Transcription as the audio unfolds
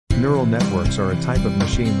Neural networks are a type of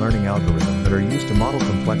machine learning algorithm that are used to model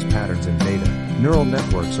complex patterns in data. Neural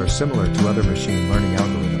networks are similar to other machine learning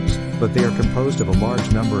algorithms, but they are composed of a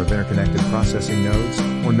large number of interconnected processing nodes,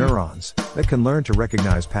 or neurons, that can learn to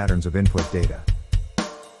recognize patterns of input data.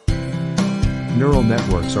 Neural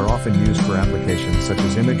networks are often used for applications such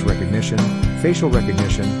as image recognition, facial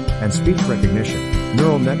recognition, and speech recognition.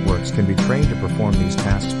 Neural networks can be trained to perform these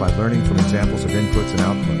tasks by learning from examples of inputs and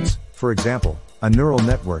outputs. For example, a neural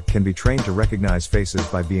network can be trained to recognize faces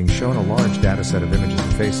by being shown a large dataset of images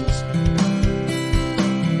of faces.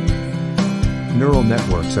 Neural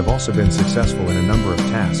networks have also been successful in a number of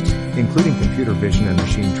tasks, including computer vision and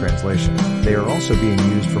machine translation. They are also being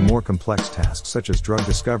used for more complex tasks such as drug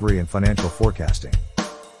discovery and financial forecasting.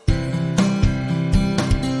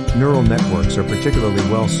 Neural networks are particularly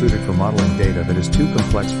well suited for modeling data that is too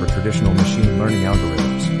complex for traditional machine learning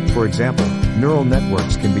algorithms. For example, neural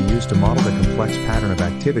networks can be used to model the complex pattern of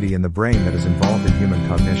activity in the brain that is involved in human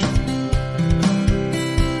cognition.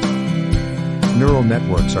 Neural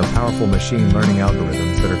networks are powerful machine learning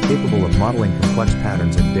algorithms that are capable of modeling complex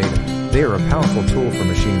patterns in data. They are a powerful tool for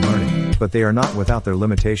machine learning, but they are not without their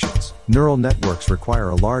limitations. Neural networks require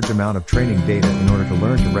a large amount of training data in order to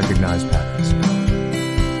learn to recognize patterns.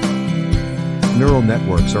 Neural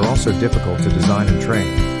networks are also difficult to design and train,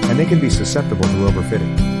 and they can be susceptible to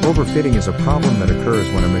overfitting. Overfitting is a problem that occurs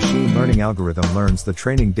when a machine learning algorithm learns the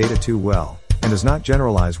training data too well, and does not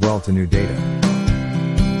generalize well to new data.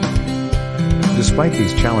 Despite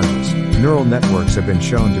these challenges, neural networks have been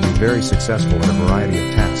shown to be very successful in a variety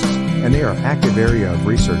of tasks, and they are an active area of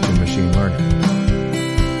research in machine learning.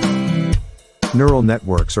 Neural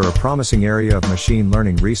networks are a promising area of machine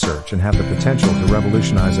learning research and have the potential to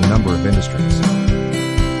revolutionize a number of industries.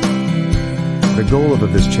 The goal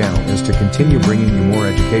of this channel is to continue bringing you more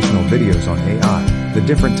educational videos on AI, the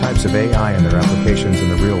different types of AI and their applications in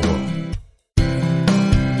the real world.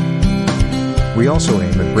 We also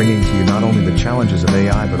aim at bringing to you not only the challenges of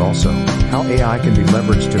AI but also how AI can be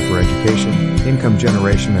leveraged for education, income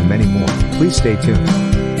generation and many more. Please stay tuned.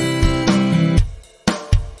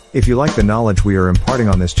 If you like the knowledge we are imparting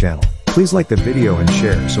on this channel, please like the video and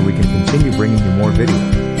share so we can continue bringing you more video.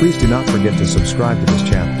 Please do not forget to subscribe to this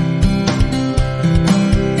channel.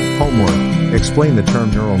 Homework: explain the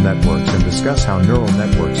term neural networks and discuss how neural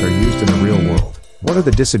networks are used in the real world. What are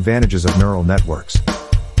the disadvantages of neural networks?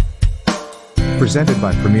 Presented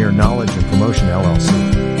by Premier Knowledge and Promotion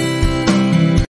LLC.